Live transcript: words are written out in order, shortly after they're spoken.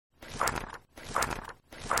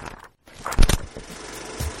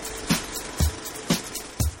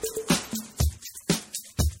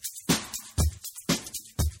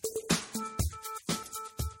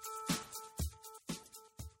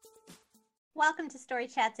Welcome to Story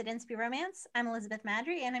Chats at Inspy Romance. I'm Elizabeth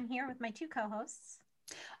Madry, and I'm here with my two co-hosts.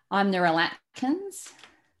 I'm Narelle Atkins.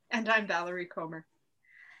 And I'm Valerie Comer.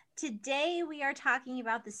 Today we are talking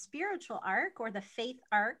about the spiritual arc, or the faith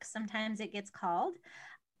arc, sometimes it gets called.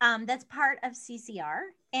 That's part of CCR,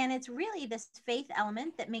 and it's really this faith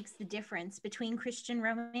element that makes the difference between Christian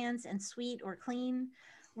romance and sweet or clean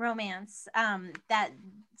romance. That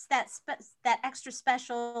extra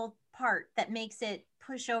special part that makes it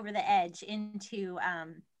push over the edge into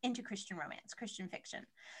Christian romance, Christian fiction.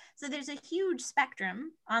 So there's a huge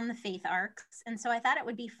spectrum on the faith arcs, and so I thought it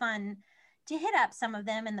would be fun to hit up some of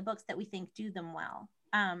them in the books that we think do them well,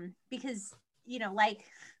 because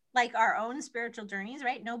like our own spiritual journeys,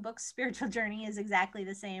 right? No book's spiritual journey is exactly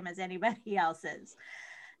the same as anybody else's.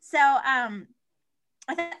 So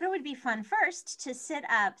I thought it would be fun first to set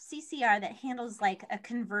up CCR that handles like a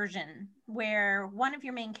conversion, where one of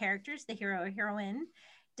your main characters, the hero or heroine,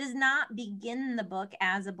 does not begin the book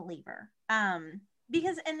as a believer. I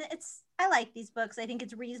like these books. I think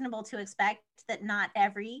it's reasonable to expect that not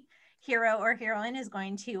every hero or heroine is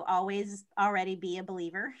going to always already be a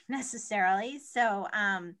believer necessarily. So,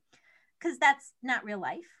 because that's not real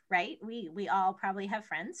life, right? We all probably have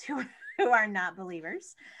friends who are not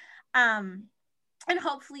believers. And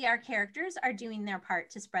hopefully our characters are doing their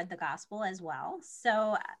part to spread the gospel as well.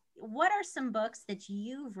 So what are some books that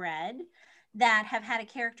you've read that have had a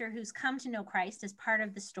character who's come to know Christ as part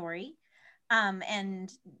of the story?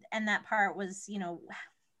 And that part was,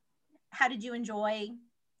 how did you enjoy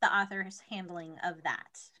the author's handling of that?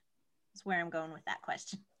 That's where I'm going with that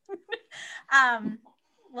question.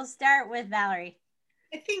 We'll start with Valerie.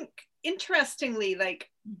 I think, interestingly,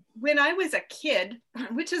 like when I was a kid,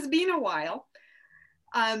 which has been a while,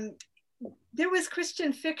 there was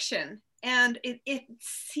Christian fiction, and it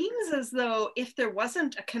seems as though if there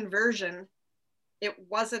wasn't a conversion, it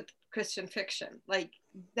wasn't Christian fiction. Like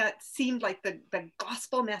that seemed like the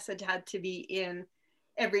gospel message had to be in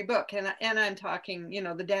every book. And I'm talking,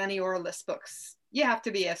 the Danny Orlis books. You have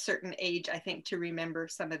to be a certain age, I think, to remember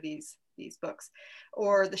some of these books,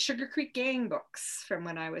 or the Sugar Creek Gang books from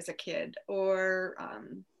when I was a kid, or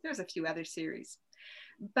there's a few other series.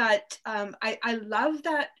 But I love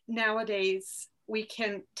that nowadays we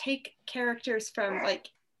can take characters from like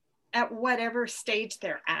at whatever stage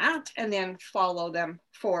they're at and then follow them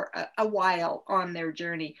for a while on their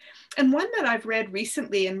journey. And one that I've read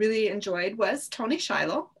recently and really enjoyed was Toni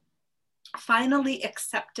Shiloh, Finally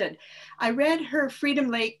Accepted. I read her Freedom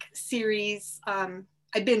Lake series. I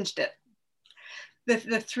binged it,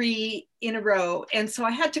 the three in a row. And so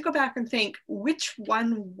I had to go back and think, which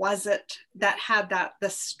one was it that had the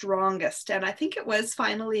strongest? And I think it was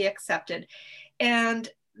Finally Accepted. And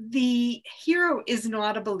the hero is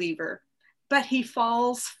not a believer, but he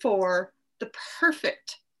falls for the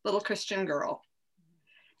perfect little Christian girl.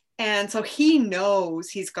 And so he knows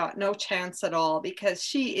he's got no chance at all, because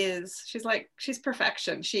she's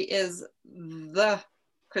perfection. She is the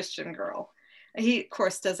Christian girl. He, of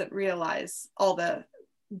course, doesn't realize all the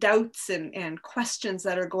doubts and questions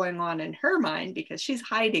that are going on in her mind, because she's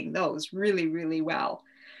hiding those really, really well.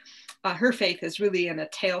 Her faith is really in a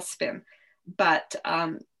tailspin. But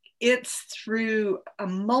it's through a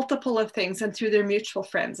multiple of things, and through their mutual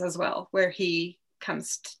friends as well, where he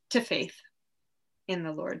comes to faith in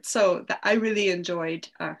the Lord. So I really enjoyed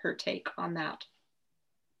her take on that.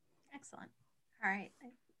 Excellent. All right.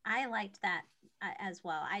 I liked that as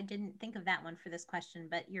well. I didn't think of that one for this question,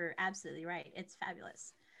 but you're absolutely right. It's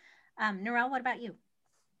fabulous. Narelle, what about you?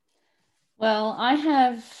 Well, I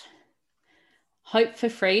have Hope for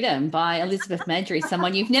Freedom by Elizabeth Madry,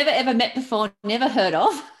 someone you've never ever met before, never heard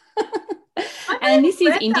of. And this is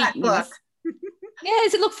indie. Yeah,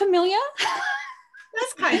 does it look familiar?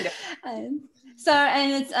 That's kind of.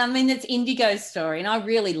 It's Indigo's story, and I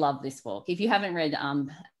really love this book. If you haven't read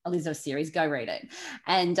Elizabeth's series, go read it.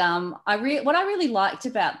 And what I really liked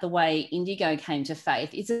about the way Indigo came to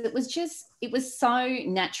faith is it was so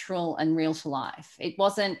natural and real to life. It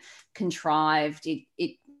wasn't contrived.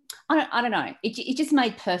 I don't know. It just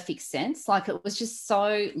made perfect sense. Like, it was just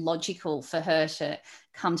so logical for her to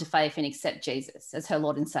come to faith and accept Jesus as her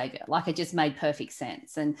Lord and Savior. Like, it just made perfect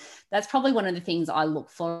sense. And that's probably one of the things I look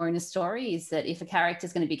for in a story, is that if a character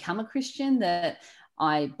is going to become a Christian, that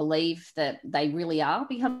I believe that they really are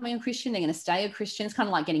becoming a Christian. They're going to stay a Christian. It's kind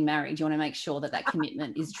of like getting married. You want to make sure that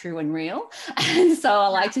commitment is true and real. And so I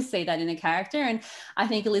like to see that in a character. And I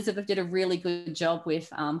think Elizabeth did a really good job with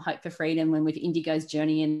Hope for Freedom and with Indigo's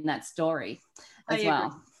journey in that story as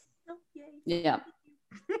well. Oh, yeah.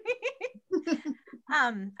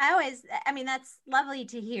 That's lovely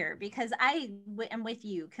to hear, because I am with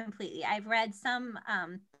you completely. I've read some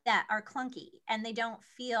that are clunky and they don't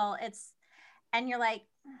feel and you're like,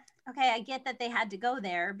 okay, I get that they had to go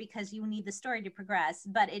there because you need the story to progress,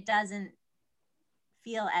 but it doesn't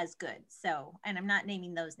feel as good. So, and I'm not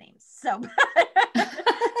naming those names. So,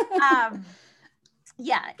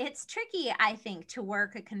 yeah, it's tricky, I think, to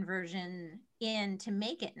work a conversion in to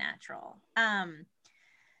make it natural.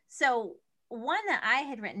 So one that I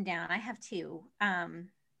had written down, I have two,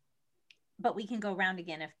 but we can go around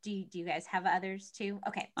again. If do you guys have others too?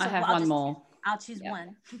 Okay, so I have one more. I'll choose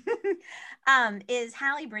one. Is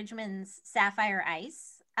Hallie Bridgman's Sapphire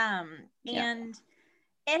Ice, and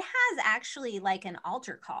it has actually like an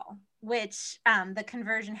altar call, which the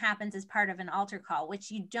conversion happens as part of an altar call,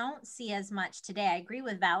 which you don't see as much today. I agree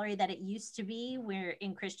with Valerie that it used to be where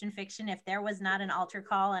in Christian fiction, if there was not an altar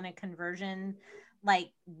call and a conversion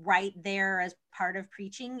like right there as part of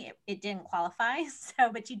preaching, it didn't qualify.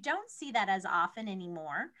 So, but you don't see that as often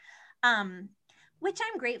anymore, which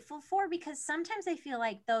I'm grateful for, because sometimes I feel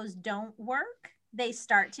like those don't work. They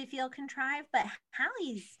start to feel contrived, but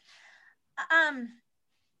Hallie's,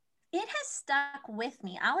 it has stuck with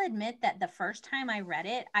me. I'll admit that the first time I read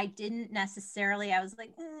it, I didn't necessarily, I was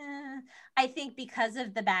like, I think because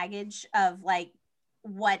of the baggage of like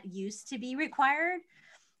what used to be required,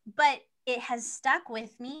 but it has stuck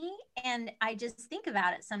with me. And I just think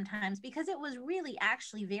about it sometimes because it was really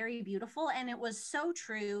actually very beautiful. And it was so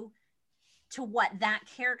true to what that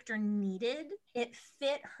character needed. It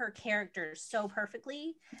fit her character so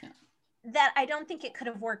perfectly that I don't think it could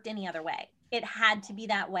have worked any other way. It had to be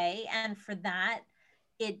that way. And for that,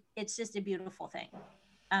 it's just a beautiful thing.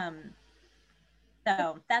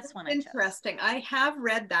 So that's one. Interesting. I have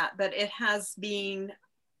read that, but it has been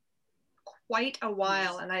quite a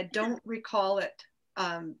while and I don't recall it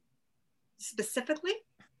specifically,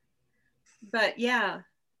 but yeah,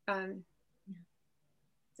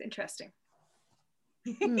 it's interesting.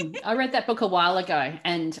 I read that book a while ago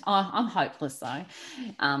and I'm hopeless though.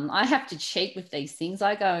 I have to cheat with these things.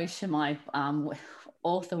 I go to my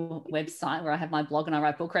author website where I have my blog and I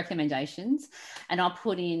write book recommendations, and I'll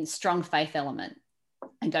put in strong faith element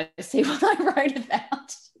and go see what I wrote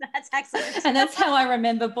about. That's excellent. And that's how I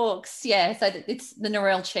remember books. Yeah, so it's the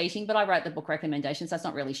Narelle cheating, but I wrote the book recommendations. So that's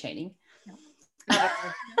not really cheating. No.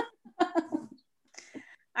 All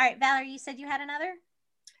right, Valerie, you said you had another?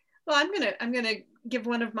 Well, I'm gonna give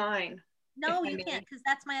one of mine. No, you can't, because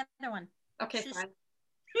that's my other one. Okay, fine.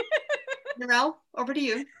 Narelle, over to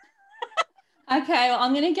you. Okay, well,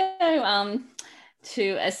 I'm going to go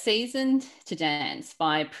to A Season to Dance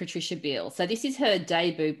by Patricia Beale. So this is her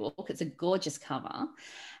debut book. It's a gorgeous cover.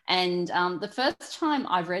 And the first time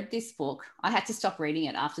I read this book, I had to stop reading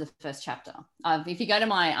it after the first chapter. If you go to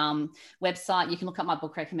my website, you can look up my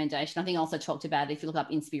book recommendation. I think I also talked about it. If you look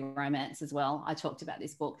up Inspire Romance as well, I talked about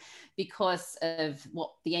this book because of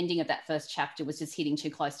what the ending of that first chapter was just hitting too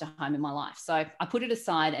close to home in my life. So I put it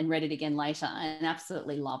aside and read it again later and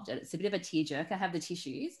absolutely loved it. It's a bit of a tearjerker. I have the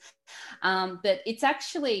tissues. But it's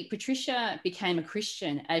actually, Patricia became a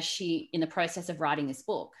Christian as she, in the process of writing this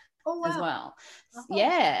book. Oh, wow. As well.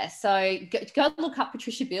 Yeah, so go look up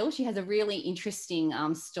Patricia Beale. She has a really interesting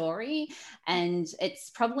story, and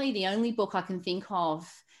it's probably the only book I can think of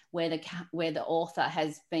where the author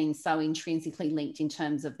has been so intrinsically linked in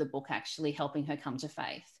terms of the book actually helping her come to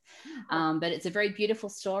faith. But it's a very beautiful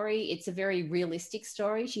story. It's a very realistic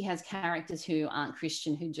story. She has characters who aren't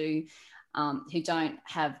Christian, who don't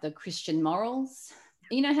have the Christian morals.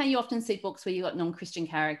 You know how you often see books where you've got non-Christian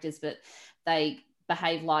characters, but they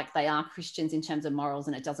behave like they are Christians in terms of morals,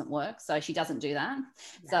 and it doesn't work. So she doesn't do that.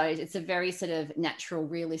 Yeah. So it's a very sort of natural,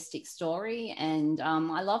 realistic story, and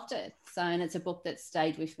I loved it. So, and it's a book that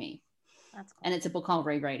stayed with me. That's cool. And it's a book I'll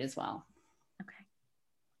reread as well. Okay,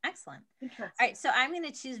 excellent. All right, so I'm going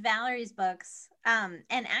to choose Valerie's books, and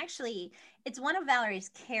actually it's one of Valerie's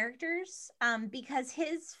characters, because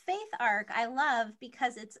his faith arc I love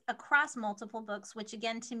because it's across multiple books, which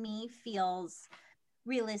again to me feels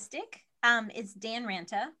realistic. It's Dan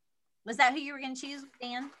Ranta. Was that who you were going to choose,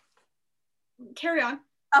 Dan? Carry on.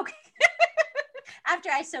 Okay.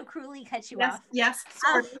 After I so cruelly cut you off. Yes.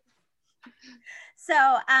 Sorry.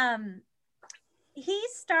 So he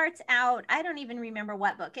starts out, I don't even remember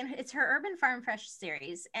what book, and it's her Urban Farm Fresh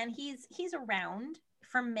series, and he's around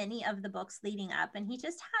for many of the books leading up, and he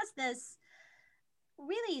just has this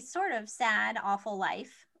really sort of sad, awful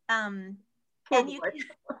life. Poor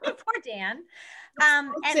Dan.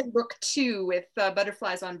 It's in book 2 with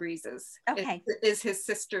Butterflies on Breezes. Okay, is his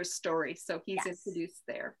sister's story, so he's introduced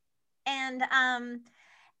there. And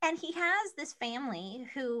he has this family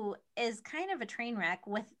who is kind of a train wreck,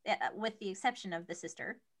 with the exception of the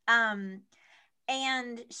sister. And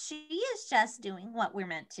And she is just doing what we're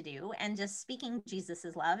meant to do and just speaking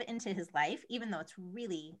Jesus's love into his life, even though it's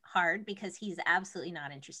really hard because he's absolutely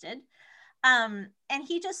not interested. And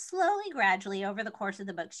he just slowly, gradually over the course of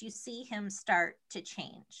the books, you see him start to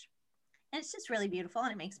change. And it's just really beautiful,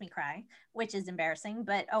 and it makes me cry, which is embarrassing,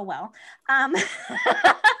 but oh well.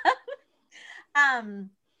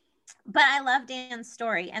 But I love Dan's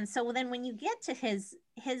story. And so then when you get to his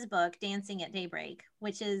book, Dancing at Daybreak,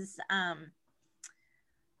 which is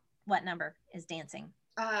what number is Dancing?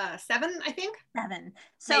 7, I think. 7.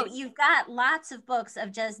 So Maybe. you've got lots of books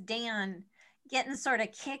of just Dan getting sort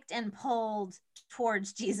of kicked and pulled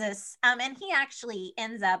towards Jesus. And he actually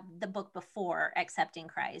ends up the book before accepting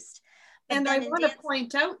Christ. But and I want to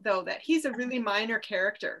point out, though, that he's a really minor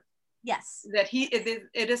character. Yes. That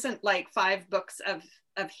it isn't like 5 books of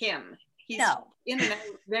him. He's in and out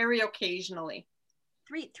very occasionally.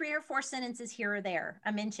 Three or 4 sentences here or there,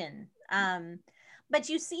 a mention. But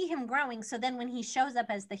you see him growing. So then when he shows up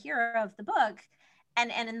as the hero of the book, and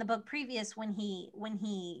in the book previous, when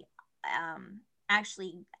he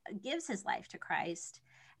actually gives his life to Christ,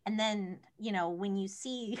 and then, you know, when you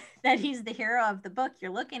see that he's the hero of the book, you're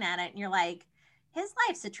looking at it and you're like, his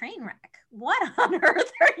life's a train wreck. What on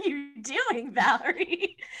earth are you doing,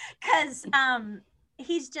 Valerie? Because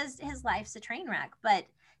his life's a train wreck, but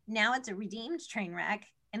now it's a redeemed train wreck,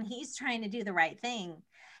 and he's trying to do the right thing.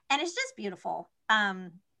 And it's just beautiful.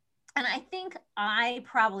 And I think I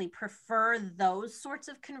probably prefer those sorts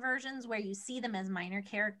of conversions where you see them as minor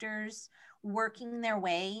characters working their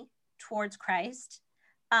way towards Christ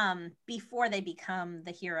before they become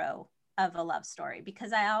the hero of a love story,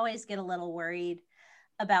 because I always get a little worried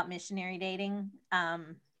about missionary dating.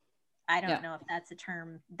 I don't know if that's a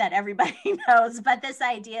term that everybody knows, but this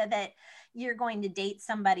idea that you're going to date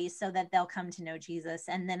somebody so that they'll come to know Jesus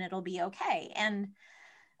and then it'll be okay. And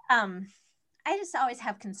I just always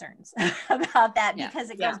have concerns about that, because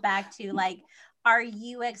it goes back to, like, are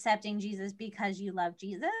you accepting Jesus because you love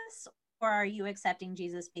Jesus, or are you accepting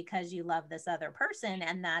Jesus because you love this other person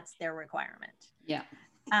and that's their requirement? Yeah.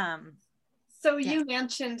 So you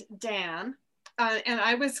mentioned Dan, and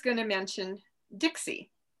I was going to mention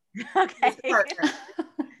Dixie. Okay.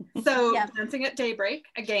 So Dancing at Daybreak,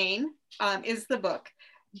 again, is the book.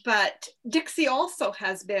 But Dixie also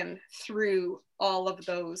has been through all of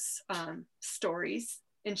those stories,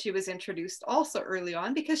 and she was introduced also early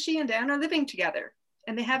on because she and Dan are living together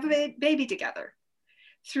and they have a baby together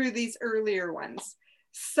through these earlier ones.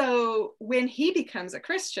 So when he becomes a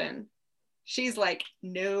Christian, she's like,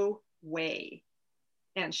 no way.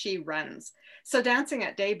 And she runs. So Dancing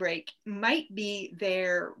at Daybreak might be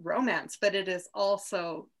their romance, but it is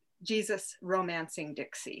also Jesus romancing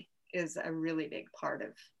Dixie is a really big part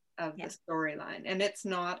of the storyline. And it's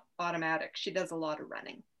not automatic. She does a lot of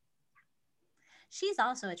running. She's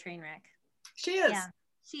also a train wreck. She is. Yeah,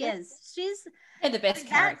 she is. They're the best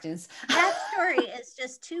characters. That story is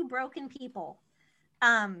just 2 broken people.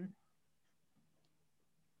 I'm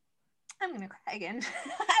going to cry again.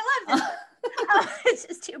 I love this. It's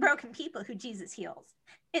just 2 broken people who Jesus heals.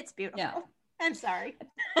 It's beautiful. Yeah. I'm sorry.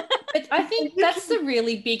 But I think that's the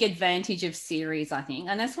really big advantage of series, I think.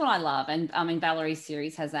 And that's what I love. And I mean, Valerie's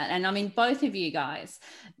series has that. And I mean, both of you guys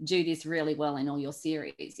do this really well in all your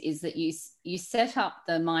series, is that you set up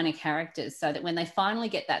the minor characters so that when they finally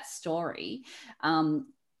get that story,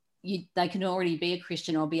 they can already be a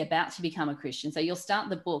Christian or be about to become a Christian. So you'll start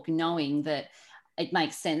the book knowing that it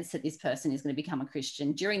makes sense that this person is going to become a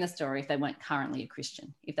Christian during the story if they weren't currently a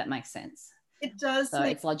Christian, if that makes sense. It does. So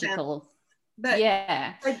it's logical. Sense. But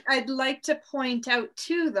yeah, I'd like to point out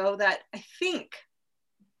too, though, that I think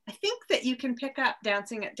that you can pick up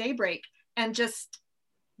Dancing at Daybreak and just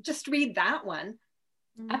read that one.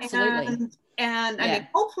 Absolutely. And I mean,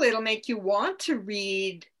 hopefully it'll make you want to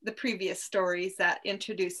read the previous stories that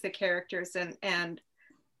introduce the characters and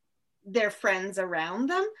their friends around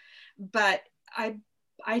them. But I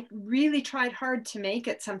really tried hard to make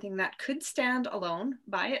it something that could stand alone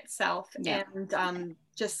by itself and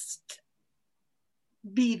just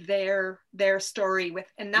be their story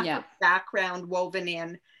with enough background woven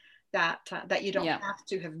in that you don't have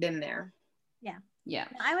to have been there. Yeah,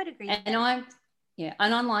 I would agree. And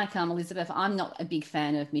unlike Elizabeth, I'm not a big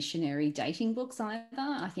fan of missionary dating books either.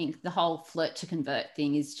 I think the whole flirt to convert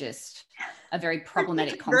thing is just a very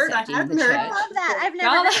problematic concept in the church. I love that. I've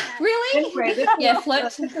never heard that. Really? Yeah,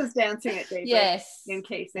 flirt. This is Dancing at Daybreak. Yes. In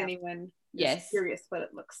case anyone is curious what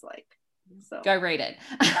it looks like. So go read it.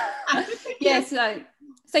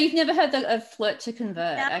 So you've never heard of flirt to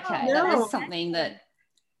convert? No, okay, that was something that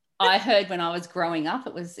I heard when I was growing up.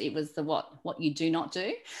 It was the what you do not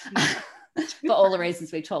do. for all the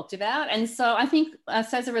reasons we talked about. And so I think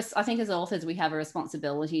as authors, we have a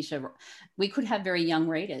responsibility we could have very young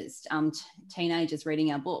readers, teenagers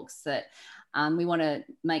reading our books, that we want to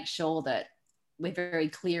make sure that we're very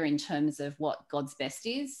clear in terms of what God's best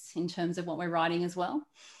is in terms of what we're writing as well.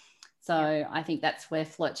 So I think that's where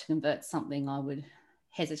Flirt to Convert something I would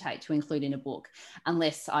hesitate to include in a book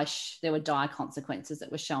unless there were dire consequences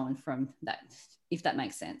that were shown from that, if that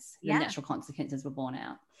makes sense. The natural consequences were borne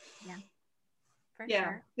out. Yeah, for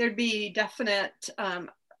sure. There'd be definite,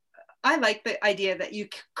 I like the idea that you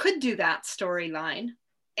could do that storyline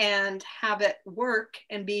and have it work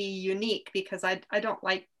and be unique, because I don't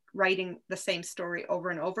like writing the same story over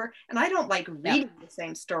and over, and I don't like reading the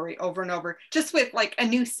same story over and over, just with like a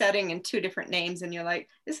new setting and 2 different names, and you're like,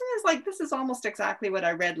 this is almost exactly what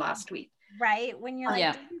I read last week, right? When you're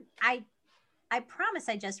like, I promise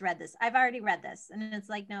I just read this, I've already read this, and it's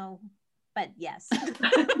like, no, but yes.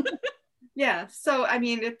 So I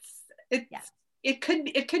mean, it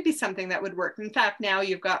could be something that would work. In fact, now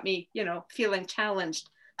you've got me, feeling challenged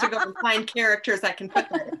to go and find characters I can put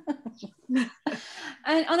that in.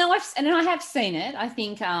 And I have seen it, I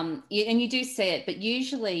think, and you do see it, but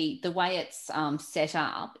usually the way it's set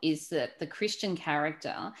up is that the Christian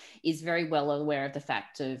character is very well aware of the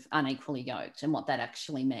fact of unequally yoked and what that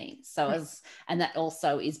actually means. So and that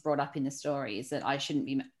also is brought up in the story, is that I shouldn't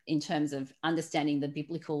be, in terms of understanding the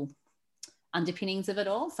biblical underpinnings of it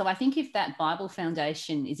all. So I think if that Bible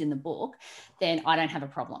foundation is in the book, then I don't have a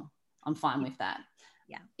problem. I'm fine with that.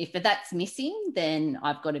 Yeah. If that's missing, then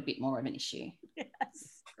I've got a bit more of an issue. Yes.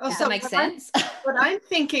 Does that make sense? What I'm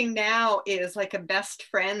thinking now is like a best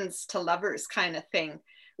friends to lovers kind of thing,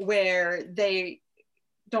 where they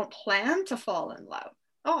don't plan to fall in love.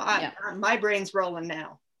 My brain's rolling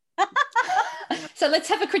now. So let's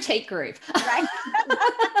have a critique group. Right.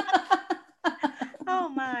 Oh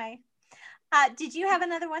my. Did you have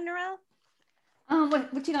another one, Narelle?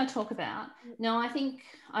 What did I talk about? No, I think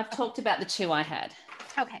I've talked about the 2 I had.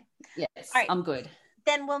 Okay. Yes, all right. I'm good.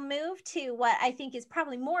 Then we'll move to what I think is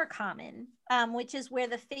probably more common, which is where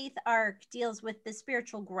the faith arc deals with the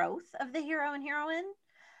spiritual growth of the hero and heroine.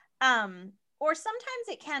 Or sometimes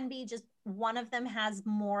it can be just one of them has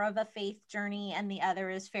more of a faith journey and the other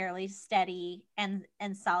is fairly steady and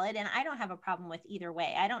solid. And I don't have a problem with either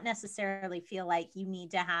way. I don't necessarily feel like you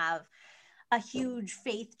need to have a huge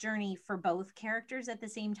faith journey for both characters at the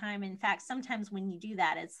same time. In fact, sometimes when you do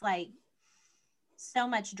that, it's like so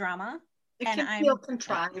much drama. It can feel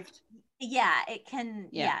contrived. Yeah, it can.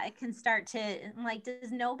 Yeah, it can start to like,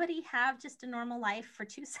 does nobody have just a normal life for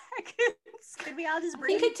 2 seconds? Could we all just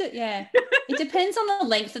breathe? I think it depends on the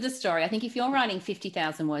length of the story. I think if you're writing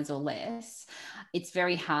 50,000 words or less, it's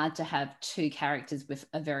very hard to have 2 characters with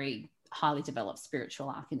a very highly developed spiritual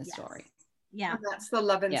arc in the story. Yeah, and that's the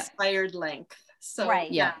love inspired length. So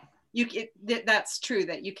right. That's true,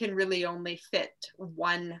 that you can really only fit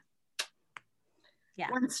one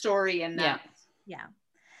story in that. Yeah.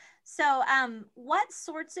 So what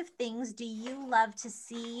sorts of things do you love to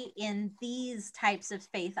see in these types of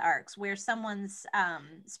faith arcs where someone's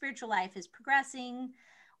spiritual life is progressing?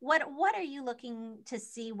 What are you looking to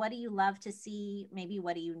see? What do you love to see? Maybe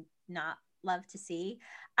what do you not love to see?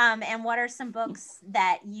 And what are some books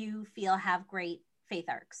that you feel have great faith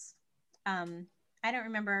arcs? I don't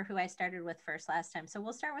remember who I started with first last time. So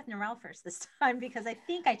we'll start with Narelle first this time, because I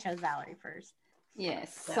think I chose Valerie first.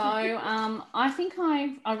 Yes. So I think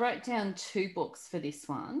I wrote down 2 books for this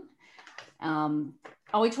one.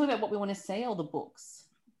 Are we talking about what we want to see or the books?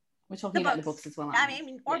 We're talking about the books as well.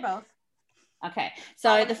 Or both. Okay.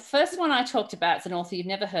 So the first one I talked about is an author you've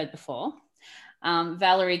never heard before,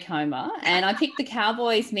 Valerie Comer, and I picked The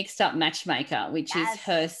Cowboys Mixed Up Matchmaker, which is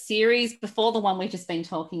her series before the one we've just been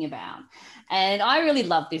talking about. And I really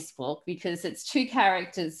love this book because it's 2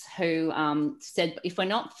 characters who said, if we're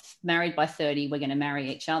not married by 30, we're going to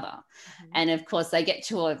marry each other. Mm-hmm. And of course, they get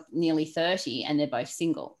to nearly 30 and they're both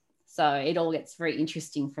single. So it all gets very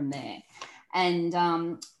interesting from there. And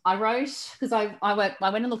I wrote, because I went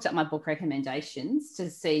and looked at my book recommendations to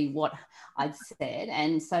see what I'd said.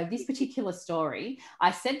 And so this particular story,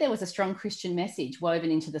 I said there was a strong Christian message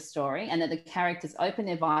woven into the story and that the characters open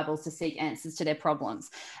their Bibles to seek answers to their problems.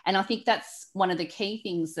 And I think that's one of the key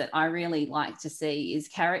things that I really like to see is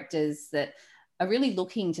characters that are really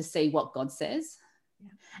looking to see what God says.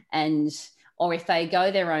 Yeah. Or if they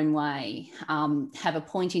go their own way, have a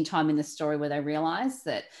point in time in the story where they realise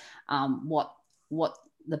that what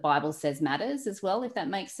the Bible says matters as well, if that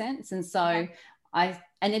makes sense. And so I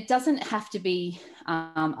and it doesn't have to be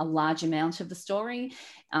a large amount of the story.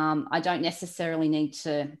 I don't necessarily need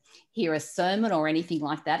to hear a sermon or anything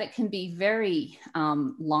like that. It can be very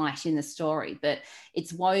light in the story, but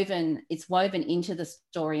it's woven into the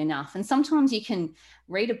story enough. And sometimes you can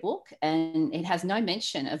read a book and it has no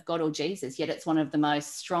mention of God or Jesus, yet it's one of the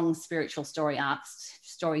most strong spiritual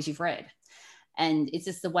stories you've read. And it's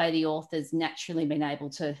just the way the author's naturally been able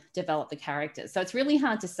to develop the characters. So it's really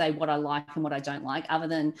hard to say what I like and what I don't like, other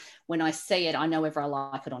than when I see it, I know whether I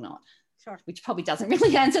like it or not. Sure. Which probably doesn't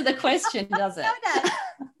really answer the question, does it? No, it does.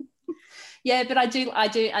 Yeah, but I do,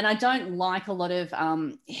 and I don't like a lot of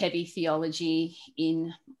heavy theology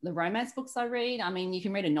in the romance books I read. I mean, you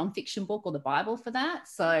can read a nonfiction book or the Bible for that.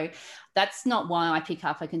 So that's not why I pick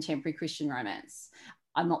up a contemporary Christian romance.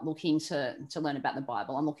 I'm not looking to learn about the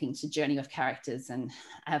Bible. I'm looking to journey with characters and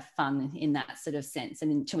have fun in that sort of sense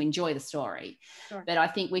and to enjoy the story. Sure. But I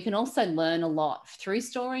think we can also learn a lot through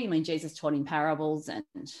story. I mean, Jesus taught in parables and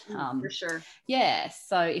for sure. Yeah.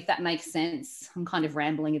 So if that makes sense, I'm kind of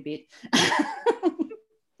rambling a bit.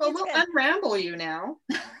 Well, we'll unramble you now.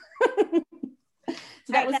 So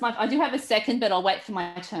that was I do have a second, but I'll wait for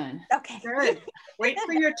my turn. Okay. Good. Wait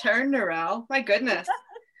for your turn, Narelle. My goodness.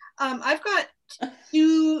 I've got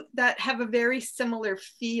two that have a very similar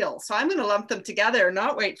feel. So I'm going to lump them together and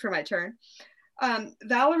not wait for my turn.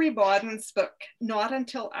 Valerie Bawden's book, Not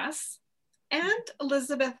Until Us, and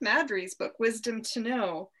Elizabeth Maddry's book, Wisdom to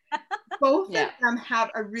Know. Both of them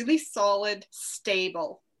have a really solid,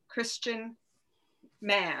 stable Christian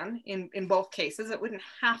man in both cases. It wouldn't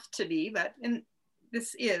have to be, but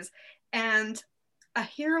this is. And a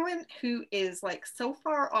heroine who is like so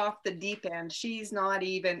far off the deep end, she's not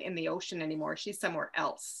even in the ocean anymore. She's somewhere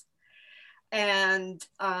else. And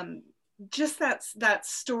just that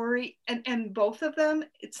story, and both of them,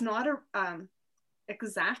 it's not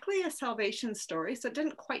exactly a salvation story. So it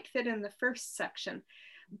didn't quite fit in the first section,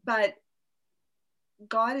 but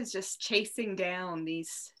God is just chasing down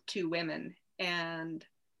these two women, and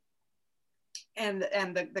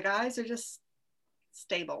the guys are just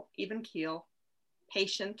stable, even keel,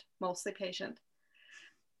 patient, mostly patient,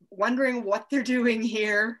 wondering what they're doing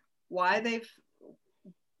here, why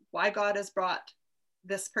God has brought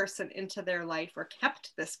this person into their life or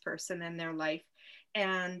kept this person in their life.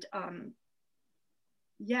 And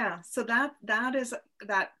so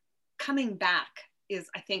that coming back is,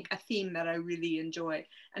 I think, a theme that I really enjoy.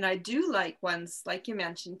 And I do like ones like you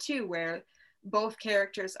mentioned too, where both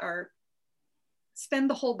characters spend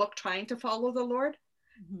the whole book trying to follow the Lord.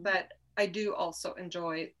 Mm-hmm. But I do also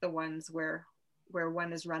enjoy the ones where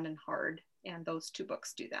one is running hard, and those two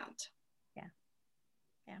books do that.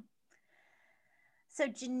 Yeah. So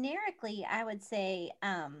generically, I would say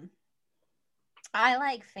I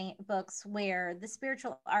like books where the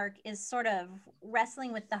spiritual arc is sort of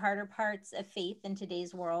wrestling with the harder parts of faith in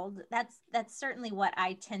today's world. That's certainly what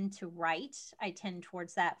I tend to write. I tend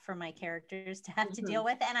towards that for my characters to have to deal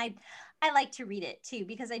with. And I like to read it too,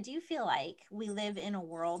 because I do feel like we live in a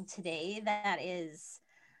world today that is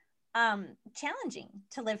challenging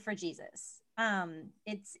to live for Jesus.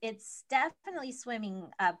 It's definitely swimming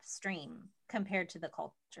upstream compared to the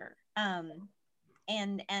culture.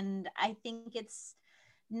 And I think it's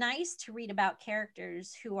nice to read about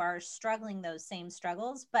characters who are struggling those same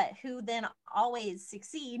struggles, but who then always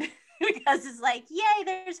succeed because it's like, yay,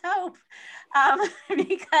 there's hope.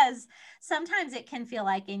 Because sometimes it can feel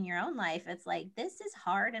like in your own life, it's like, this is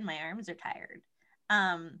hard and my arms are tired.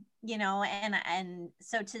 And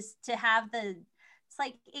so to have it's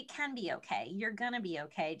like, it can be okay. You're going to be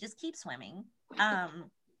okay. Just keep swimming.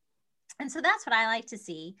 And so that's what I like to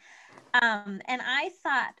see. And I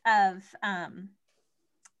thought of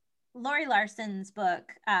Lori Larson's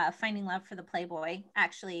book, Finding Love for the Playboy.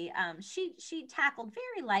 Actually, she tackled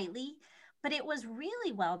very lightly, but it was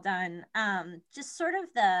really well done. Just sort of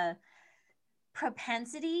the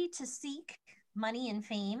propensity to seek money and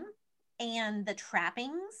fame and the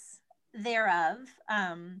trappings thereof.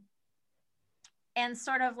 And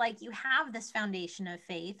sort of like, you have this foundation of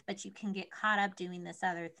faith, but you can get caught up doing this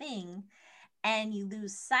other thing, and you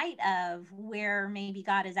lose sight of where maybe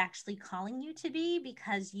God is actually calling you to be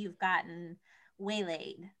because you've gotten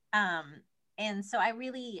waylaid. And so I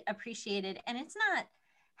really appreciate it. And it's not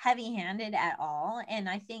heavy-handed at all. And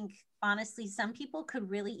I think, honestly, some people could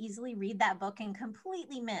really easily read that book and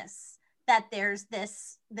completely miss that there's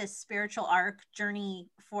this spiritual arc journey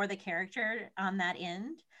for the character on that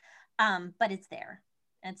end. But it's there.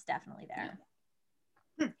 It's definitely there.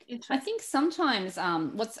 I think sometimes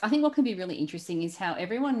what can be really interesting is how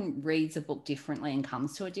everyone reads a book differently and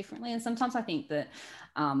comes to it differently. And sometimes I think that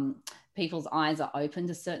people's eyes are open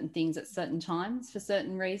to certain things at certain times for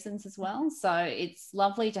certain reasons as well. So it's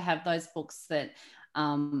lovely to have those books that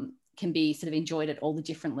can be sort of enjoyed at all the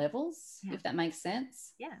different levels, if that makes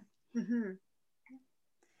sense. Yeah. Mm-hmm.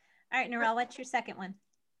 All right, Narelle, what's your second one?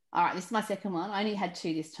 All right, this is my second one. I only had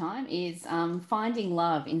two this time. Is Finding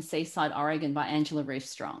Love in Seaside, Oregon by Angela Ruth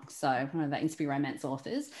Strong. So one of the Inspire Romance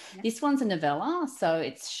authors. Yeah. This one's a novella, so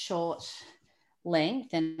it's short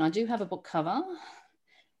length, and I do have a book cover.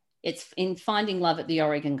 It's in Finding Love at the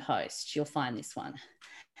Oregon Coast. You'll find this one.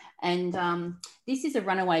 And this is a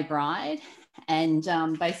runaway bride, and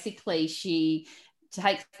basically she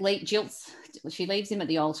leaves him at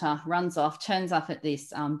the altar, runs off, turns up at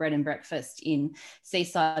this bread and breakfast in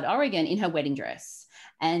Seaside, Oregon in her wedding dress.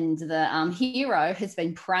 And the hero has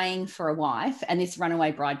been praying for a wife, and this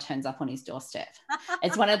runaway bride turns up on his doorstep.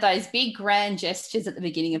 It's one of those big grand gestures at the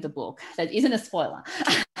beginning of the book that isn't a spoiler.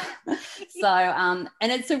 So, and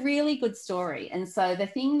it's a really good story. And so the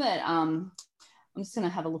thing that I'm just going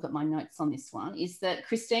to have a look at my notes on this one, is that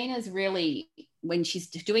Christina's really, when she's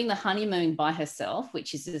doing the honeymoon by herself,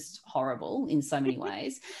 which is just horrible in so many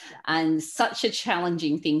ways, and such a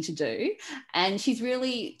challenging thing to do, and she's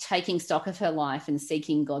really taking stock of her life and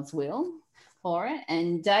seeking God's will for it.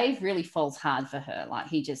 And Dave really falls hard for her. Like,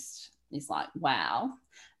 he just is like, wow.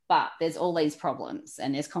 But there's all these problems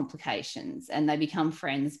and there's complications, and they become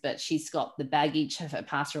friends, but she's got the baggage of her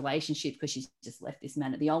past relationship because she's just left this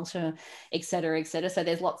man at the altar, et cetera, et cetera. So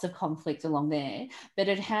there's lots of conflict along there. But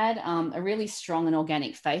it had a really strong and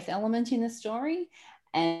organic faith element in the story.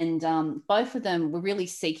 And both of them were really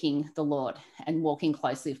seeking the Lord and walking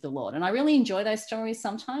closely with the Lord. And I really enjoy those stories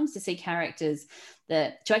sometimes, to see characters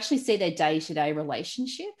to actually see their day-to-day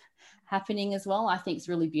relationship happening as well. I think it's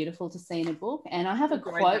really beautiful to see in a book. And I have a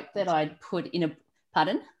quote that I'd put in a,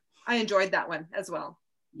 pardon? I enjoyed that one as well.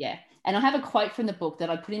 Yeah. And I have a quote from the book that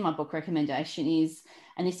I put in my book recommendation is,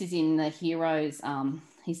 and this is in the heroes,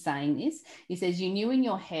 he's saying this, he says, "You knew in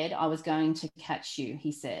your head I was going to catch you,"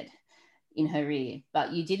 he said in her ear,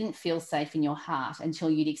 "but you didn't feel safe in your heart until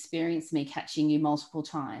you'd experienced me catching you multiple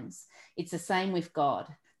times. It's the same with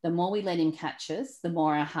God. The more we let him catch us, the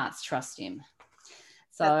more our hearts trust him."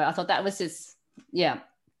 So I thought that was just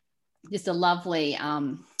a lovely,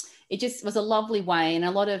 it just was a lovely way. And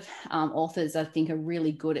a lot of authors, I think, are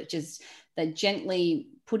really good at just, they're gently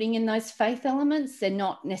putting in those faith elements. They're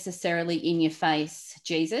not necessarily in your face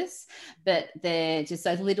Jesus, but they're just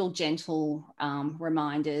those little gentle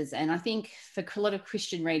reminders. And I think for a lot of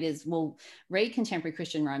Christian readers will read contemporary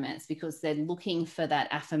Christian romance because they're looking for that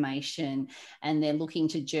affirmation, and they're looking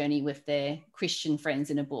to journey with their Christian friends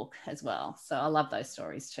in a book as well. So I love those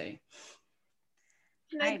stories too.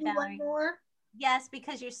 Can I do one more? Yes,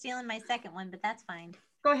 because you're stealing my second one, but that's fine.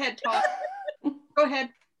 Go ahead, talk. Go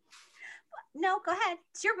ahead. No, go ahead.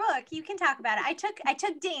 It's your book. You can talk about it. I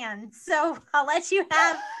took Dan, so I'll let you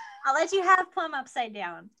have Plum Upside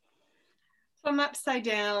Down. Plum Upside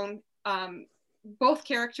Down. Both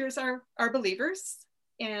characters are believers,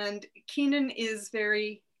 and Keenan is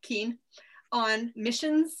very keen on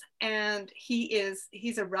missions, and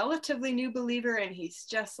he's a relatively new believer, and he's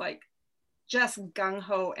just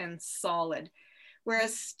gung-ho and solid.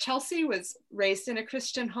 Whereas Chelsea was raised in a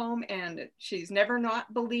Christian home, and she's never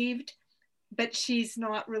not believed, but she's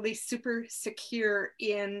not really super secure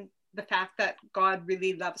in the fact that God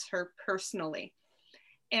really loves her personally.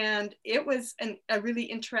 And it was a really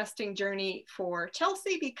interesting journey for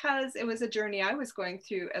Chelsea, because it was a journey I was going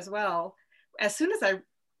through as well. As soon as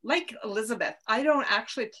like Elizabeth, I don't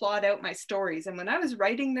actually plot out my stories. And when I was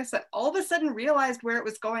writing this, I all of a sudden realized where it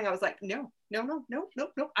was going. I was like, no.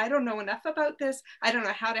 I don't know enough about this. I don't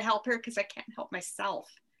know how to help her, because I can't help myself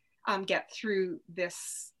get through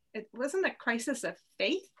this. It wasn't a crisis of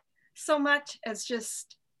faith so much as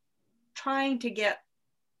just trying to get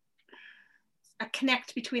a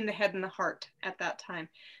connect between the head and the heart at that time.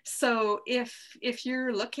 So if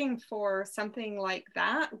you're looking for something like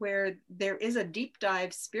that, where there is a deep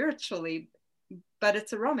dive spiritually, but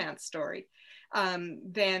it's a romance story,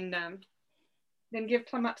 then give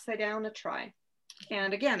Plum Upside Down a try.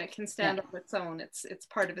 And again, it can stand on its own. It's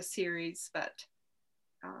part of a series, but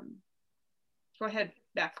go ahead,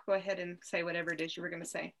 Beth. Go ahead and say whatever it is you were going to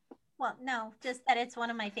say. Well, no, just that it's one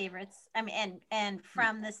of my favorites. I mean, and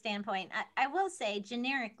from the standpoint, I will say,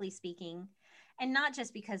 generically speaking, and not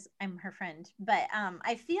just because I'm her friend, but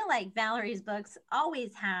I feel like Valerie's books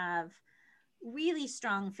always have really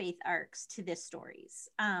strong faith arcs to the stories.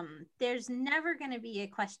 There's never going to be a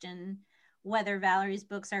question whether Valerie's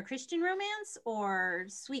books are Christian romance or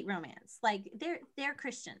sweet romance. Like they're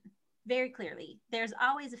Christian, very clearly. There's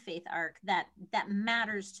always a faith arc that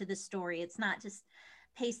matters to the story. It's not just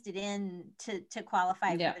pasted in to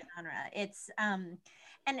qualify for the genre. It's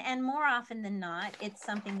and more often than not, it's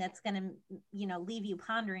something that's going to, you know, leave you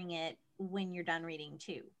pondering it when you're done reading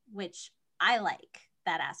too, which I like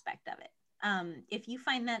that aspect of it. If you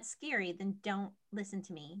find that scary, then don't listen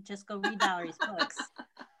to me. Just go read Valerie's books.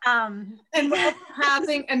 And we're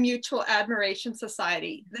having a mutual admiration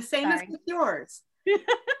society, the same as with yours,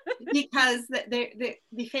 because the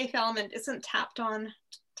faith element isn't tacked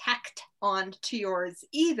on to yours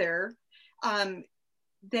either.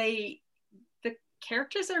 The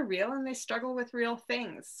characters are real and they struggle with real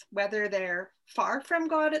things, whether they're far from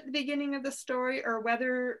God at the beginning of the story or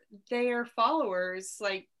whether they are followers,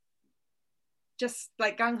 like just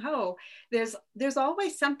like gung ho. There's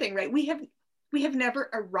always something, right? We have never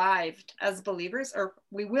arrived as believers, or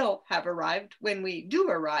we will have arrived when we do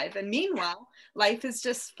arrive. And meanwhile, life is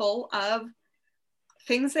just full of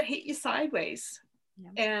things that hit you sideways.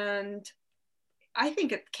 Yeah. And I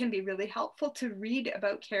think it can be really helpful to read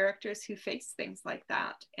about characters who face things like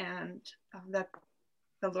that, and that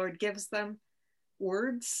the Lord gives them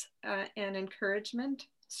words and encouragement,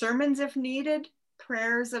 sermons if needed,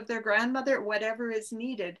 prayers of their grandmother, whatever is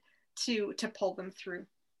needed to pull them through.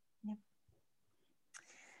 Yep.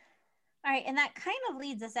 All right, and that kind of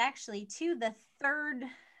leads us actually to the third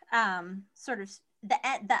sort of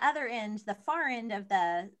the other end, the far end of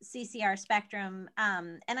the CCR spectrum.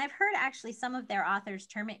 And I've heard actually some of their authors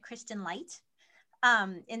term it Christian light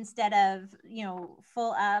instead of, you know,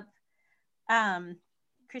 full up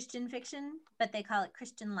Christian fiction, but they call it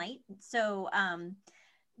Christian light. So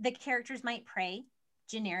the characters might pray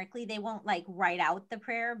generically. They won't like write out the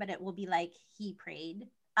prayer, but it will be like he prayed,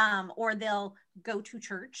 or they'll go to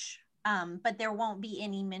church. But there won't be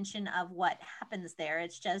any mention of what happens there.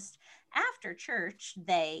 It's just after church,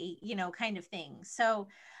 they, you know, kind of thing. So,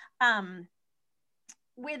 so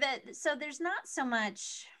there's not so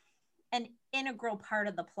much an integral part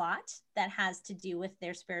of the plot that has to do with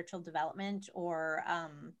their spiritual development or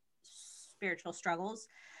spiritual struggles.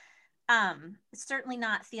 Certainly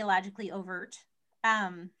not theologically overt.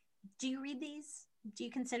 Do you read these? Do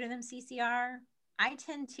you consider them CCR? I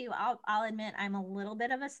tend to, I'll admit I'm a little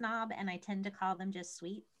bit of a snob and I tend to call them just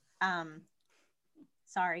sweet.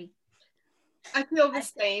 Sorry. I feel the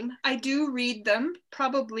same. I do read them.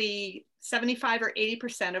 Probably 75 or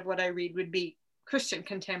 80% of what I read would be Christian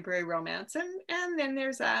contemporary romance. And then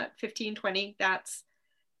there's that 15, 20 that's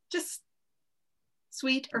just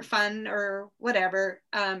sweet or fun or whatever.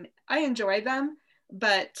 I enjoy them,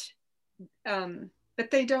 but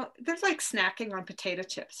they don't, they're like snacking on potato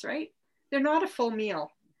chips, right? They're not a full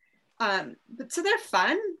meal. But so they're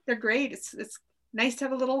fun. They're great. It's nice to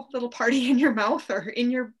have a little party in your mouth or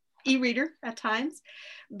in your e-reader at times.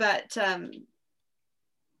 But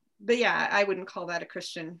yeah, I wouldn't call that a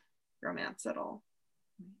Christian romance at all.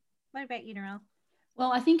 What about you, Narelle?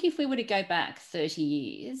 Well, I think if we were to go back 30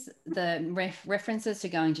 years, the references to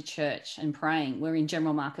going to church and praying were in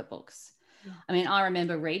general market books. Yeah. I mean, I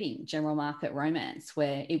remember reading general market romance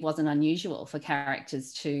where it wasn't unusual for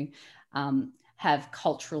characters to have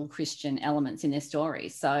cultural Christian elements in their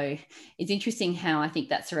stories. So it's interesting how I think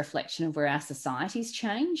that's a reflection of where our society's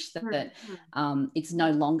changed, that it's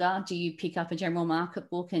no longer do you pick up a general market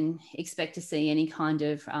book and expect to see any kind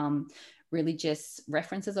of religious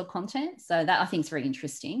references or content. So that I think is very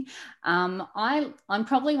interesting. I'm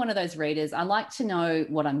probably one of those readers, I like to know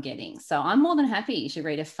what I'm getting. So I'm more than happy to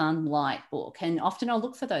read a fun, light book. And often I'll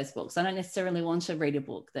look for those books. I don't necessarily want to read a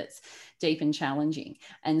book that's deep and challenging.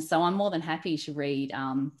 And so I'm more than happy to read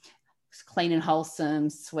clean and wholesome,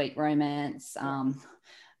 sweet romance,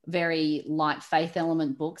 very light faith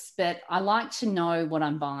element books, but I like to know what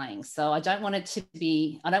I'm buying. So I don't want to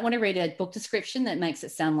read a book description that makes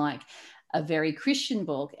it sound like a very Christian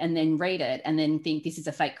book and then read it and then think this is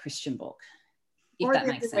a fake Christian book, if or that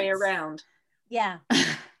makes sense. Way around. Yeah.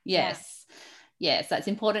 Yes. Yeah. So it's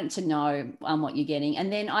important to know what you're getting.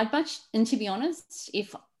 And then and to be honest,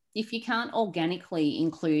 if you can't organically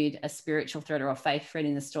include a spiritual thread or a faith thread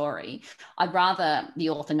in the story, I'd rather the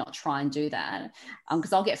author not try and do that,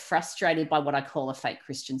 because I'll get frustrated by what I call a fake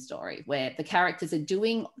Christian story, where the characters they're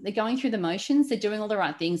going through the motions, they're doing all the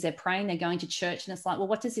right things, they're praying, they're going to church, and it's like, well,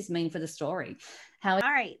 what does this mean for the story? All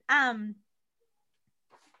right.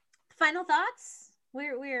 Final thoughts?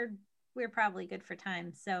 We're probably good for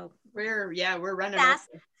time, so we're running fast.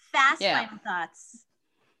 Final thoughts.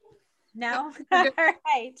 No. All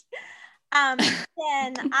right.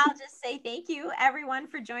 Then I'll just say thank you, everyone,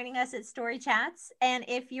 for joining us at Story Chats. And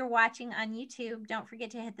if you're watching on YouTube, don't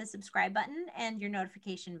forget to hit the subscribe button and your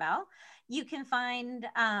notification bell. You can find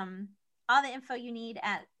all the info you need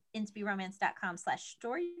at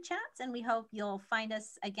inspiromance.com/storychats. And we hope you'll find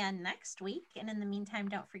us again next week. And in the meantime,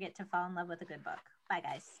 don't forget to fall in love with a good book. Bye,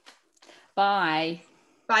 guys. Bye.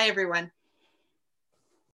 Bye, everyone.